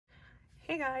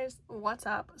Hey guys, what's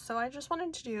up? So I just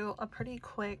wanted to do a pretty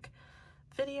quick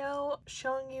video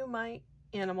showing you my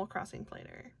Animal Crossing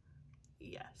planner.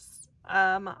 Yes.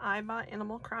 I bought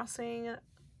Animal Crossing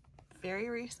very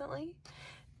recently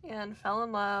and fell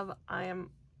in love. I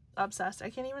am obsessed. I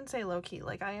can't even say low-key.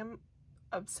 Like, I am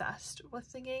obsessed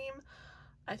with the game.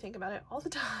 I think about it all the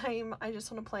time. I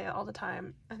just want to play it all the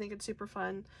time. I think it's super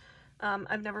fun.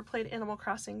 I've never played Animal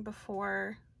Crossing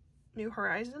before New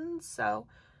Horizons, so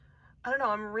I don't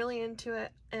know, I'm really into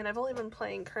it, and I've only been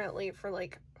playing currently for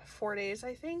like 4 days,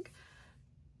 I think,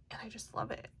 and I just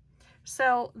love it.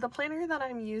 So the planner that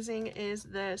I'm using is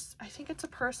this, I think it's a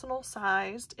personal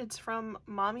sized, it's from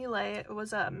Mommy Lay. It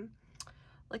was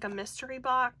like a mystery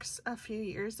box a few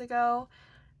years ago,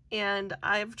 and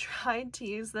I've tried to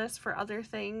use this for other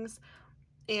things,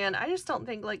 and I just don't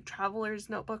think like traveler's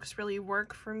notebooks really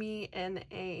work for me in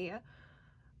a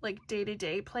like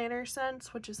day-to-day planner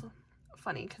sense, which is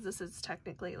funny because this is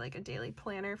technically like a daily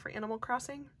planner for Animal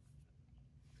Crossing,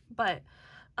 but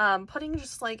putting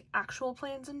just like actual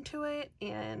plans into it,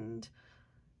 and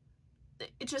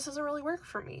it just doesn't really work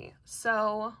for me,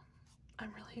 so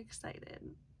I'm really excited.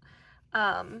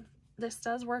 This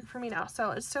does work for me now,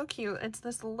 so it's so cute. It's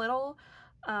this little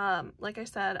like I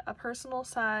said, a personal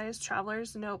size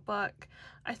traveler's notebook.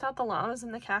 I thought the llamas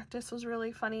and the cactus was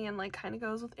really funny and like kind of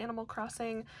goes with Animal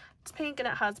Crossing. It's pink and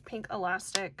it has pink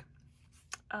elastic.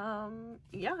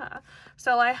 Yeah,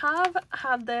 so I have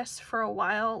had this for a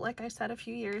while, like I said, a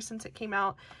few years since it came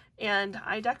out, and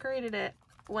I decorated it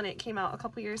when it came out a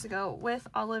couple years ago with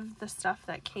all of the stuff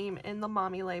that came in the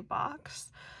Mommy Lay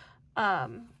box.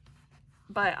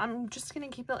 But I'm just gonna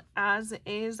keep it as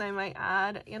is. I might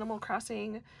add Animal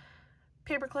Crossing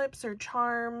paper clips or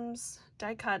charms,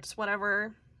 die cuts,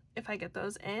 whatever, if I get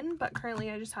those in, but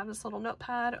currently I just have this little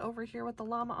notepad over here with the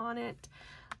llama on it,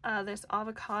 this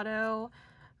avocado,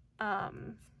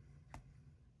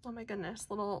 oh my goodness,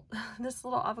 this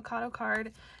little avocado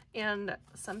card, and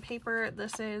some paper.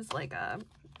 This is like a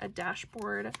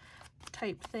dashboard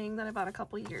type thing that I bought a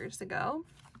couple years ago.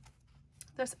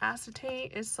 This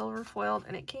acetate is silver foiled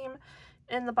and it came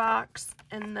in the box,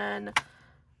 and then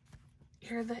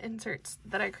here are the inserts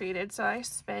that I created. So I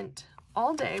spent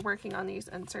all day working on these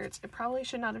inserts. It probably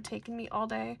should not have taken me all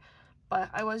day, but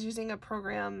I was using a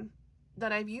program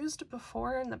that I've used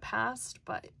before in the past,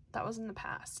 but that was in the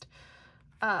past.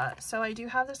 So I do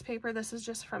have this paper. This is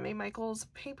just from a Michael's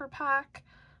paper pack,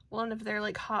 one of their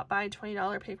like hot buy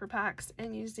 $20 paper packs,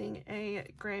 and using a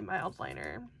gray mild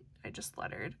liner. I just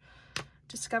lettered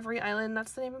Discovery Island.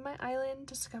 That's the name of my island,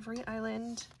 Discovery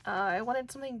Island. I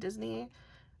wanted something Disney,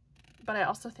 but I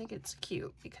also think it's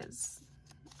cute because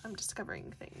I'm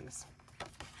discovering things.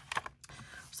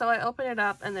 So I open it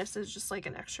up, and this is just like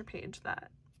an extra page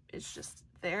that is just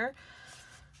there.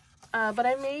 But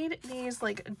I made these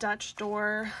like Dutch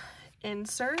door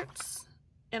inserts,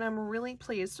 and I'm really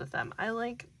pleased with them. I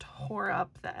like tore up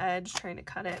the edge trying to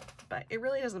cut it, but it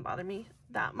really doesn't bother me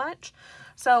that much.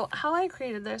 So how I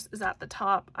created this is at the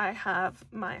top I have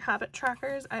my habit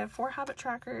trackers. I have 4 habit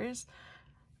trackers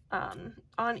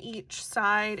on each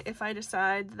side. If I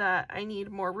decide that I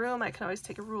need more room, I can always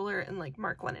take a ruler and like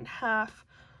mark one in half,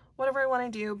 whatever I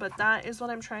want to do, but that is what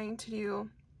I'm trying to do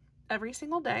every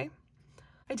single day.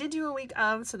 I did do a week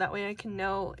of, so that way I can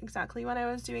know exactly when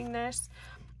I was doing this.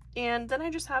 And then I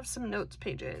just have some notes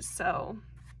pages, so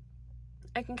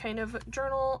I can kind of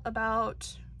journal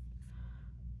about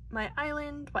my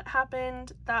island, what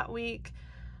happened that week.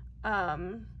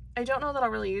 I don't know that I'll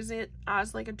really use it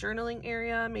as like a journaling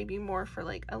area, maybe more for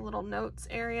like a little notes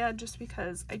area, just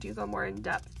because I do go more in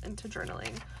depth into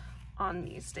journaling on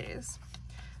these days.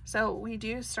 So we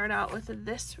do start out with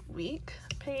this week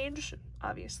page.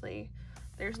 Obviously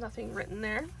there's nothing written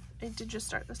there. I did just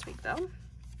start this week though.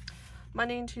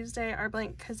 Monday and Tuesday are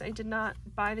blank because I did not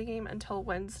buy the game until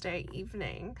Wednesday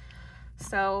evening.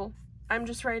 So I'm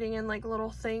just writing in like little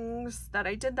things that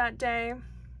I did that day.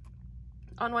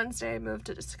 On Wednesday I moved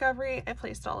to Discovery. I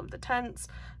placed all of the tents.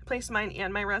 I placed mine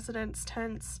and my residents'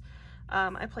 tents.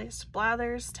 I placed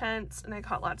Blather's tents, and I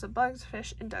caught lots of bugs,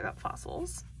 fish, and dug up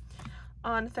fossils.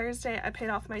 On Thursday I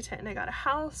paid off my tent and I got a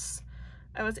house.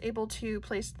 I was able to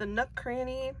place the Nook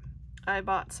Cranny. I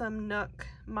bought some Nook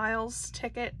Miles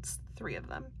tickets, 3 of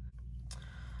them.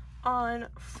 On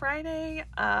Friday,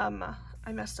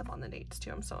 I messed up on the dates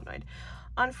too, I'm so annoyed.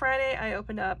 On Friday, I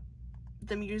opened up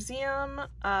the museum.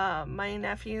 My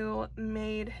nephew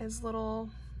made his little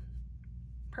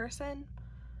person.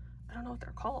 I don't know what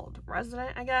they're called.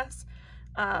 Resident, I guess.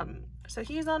 So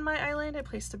he's on my island. I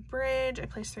placed a bridge. I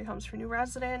placed 3 homes for new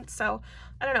residents. So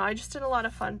I don't know. I just did a lot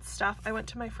of fun stuff. I went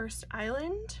to my first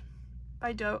island.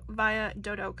 via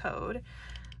Dodo Code,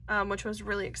 which was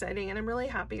really exciting, and I'm really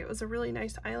happy. It was a really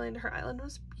nice island. Her island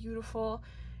was beautiful,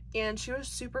 and she was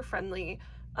super friendly.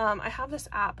 I have this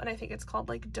app, and I think it's called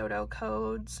like Dodo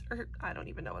Codes, or I don't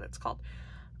even know what it's called.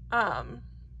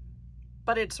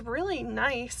 But it's really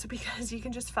nice because you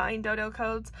can just find Dodo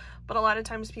codes, but a lot of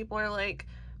times people are like,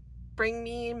 bring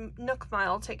me Nook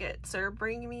Mile tickets, or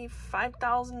bring me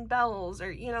 5,000 bells,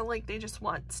 or, you know, like they just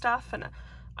want stuff, and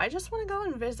I just want to go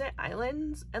and visit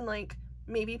islands and like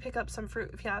maybe pick up some fruit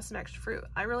if you have some extra fruit.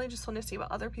 I really just want to see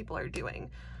what other people are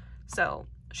doing. So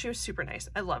she was super nice.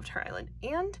 I loved her island,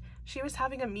 and she was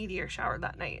having a meteor shower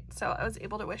that night, so I was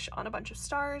able to wish on a bunch of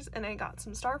stars, and I got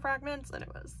some star fragments, and it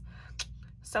was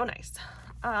so nice.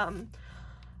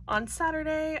 On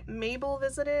Saturday, Mabel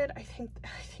visited. I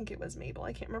think it was Mabel.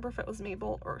 I can't remember if it was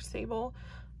Mabel or Sable.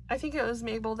 I think it was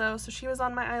Mabel though. So she was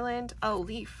on my island. Oh,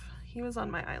 Leaf. He was on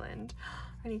my island.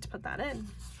 I need to put that in.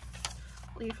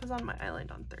 Leaf was on my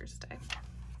island on Thursday.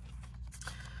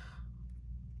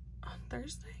 On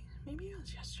Thursday? Maybe it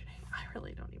was yesterday. I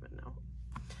really don't even know.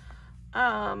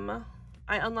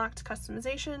 I unlocked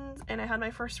customizations, and I had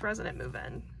my first resident move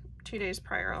in 2 days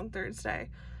prior on Thursday.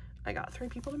 I got 3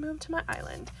 people to move to my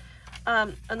island.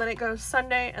 And then it goes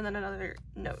Sunday, and then another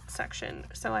note section.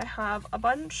 So I have a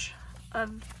bunch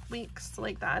of weeks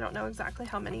like that. I don't know exactly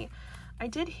how many. I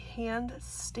did hand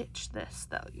stitch this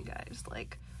though, you guys,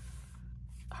 like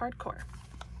hardcore.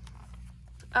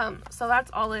 So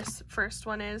that's all this first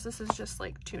one is. This is just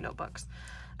like 2 notebooks.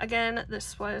 Again,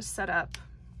 this was set up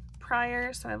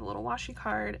prior, so I have a little washi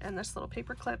card and this little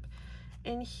paper clip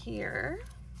in here.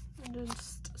 And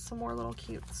just some more little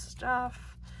cute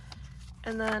stuff.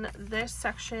 And then this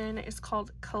section is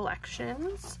called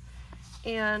collections,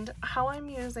 and how I'm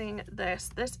using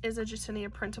this is a Justinia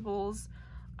Printables.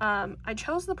 I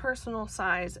chose the personal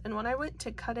size, and when I went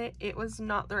to cut it, it was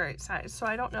not the right size, so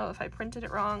I don't know if I printed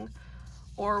it wrong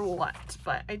or what,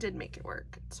 but I did make it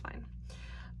work. It's fine.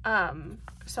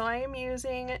 So I am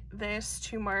using this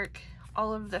to mark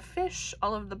all of the fish,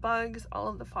 all of the bugs, all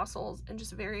of the fossils, and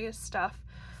just various stuff.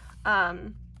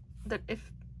 That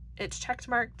if it's checked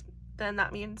marked, then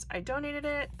that means I donated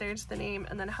it. There's the name,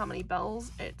 and then how many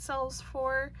bells it sells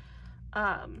for,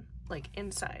 like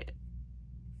inside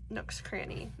Nook's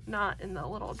Cranny, not in the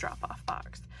little drop-off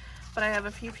box. But I have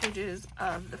a few pages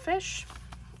of the fish.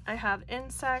 I have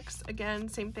insects, again,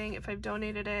 same thing. If I've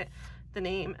donated it, the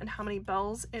name and how many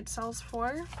bells it sells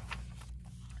for.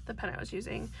 The pen I was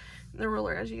using, the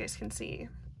ruler, as you guys can see,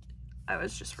 I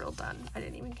was just real done. I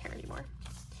didn't even care anymore.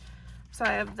 So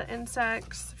I have the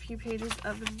insects, a few pages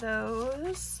of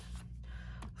those.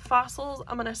 Fossils,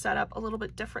 I'm going to set up a little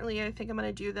bit differently. I think I'm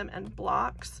going to do them in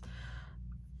blocks.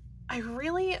 I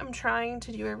really am trying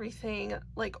to do everything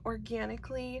like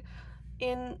organically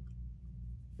in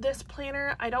this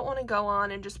planner. I don't want to go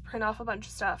on and just print off a bunch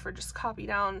of stuff or just copy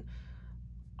down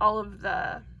all of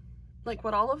the, like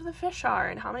what all of the fish are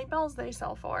and how many bells they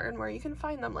sell for and where you can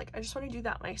find them. Like I just want to do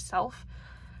that myself.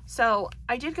 So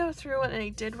I did go through and I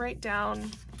did write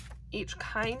down each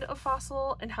kind of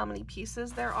fossil and how many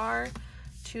pieces there are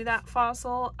to that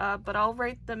fossil, but I'll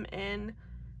write them in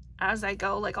as I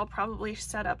go. Like I'll probably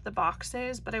set up the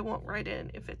boxes, but I won't write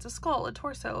in if it's a skull, a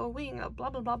torso, a wing, a blah,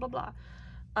 blah, blah, blah, blah.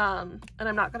 And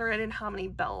I'm not going to write in how many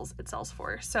bells it sells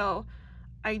for. So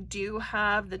I do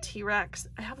have the T-Rex.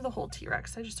 I have the whole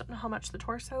T-Rex. I just don't know how much the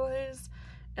torso is.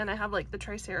 And I have like the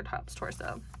Triceratops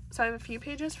torso. So I have a few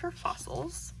pages for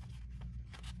fossils.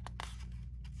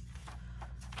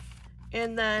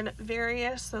 And then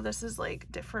various, so this is like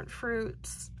different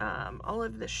fruits, all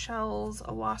of the shells,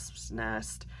 a wasp's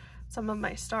nest, some of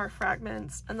my star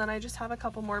fragments, and then I just have a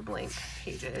couple more blank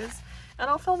pages. And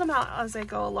I'll fill them out as I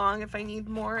go along. If I need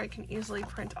more, I can easily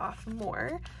print off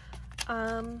more.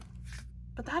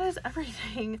 But that is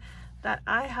everything that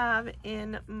I have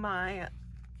in my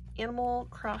Animal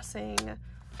Crossing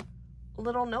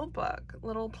little notebook,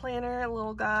 little planner,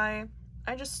 little guy.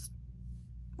 I just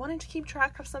wanted to keep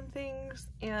track of some things,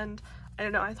 and I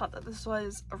don't know, I thought that this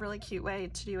was a really cute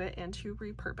way to do it and to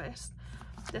repurpose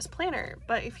this planner.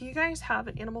 But if you guys have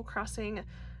an Animal Crossing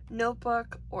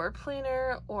notebook or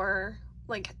planner or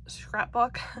like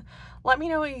scrapbook, let me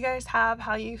know what you guys have,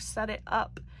 how you set it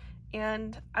up,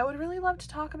 and I would really love to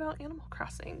talk about Animal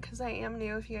Crossing because I am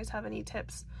new. If you guys have any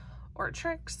tips or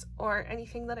tricks or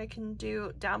anything that I can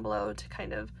do down below to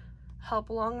kind of help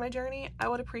along my journey, I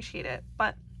would appreciate it.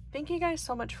 But thank you guys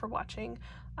so much for watching.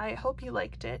 I hope you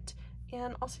liked it,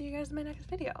 and I'll see you guys in my next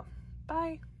video.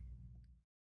 Bye!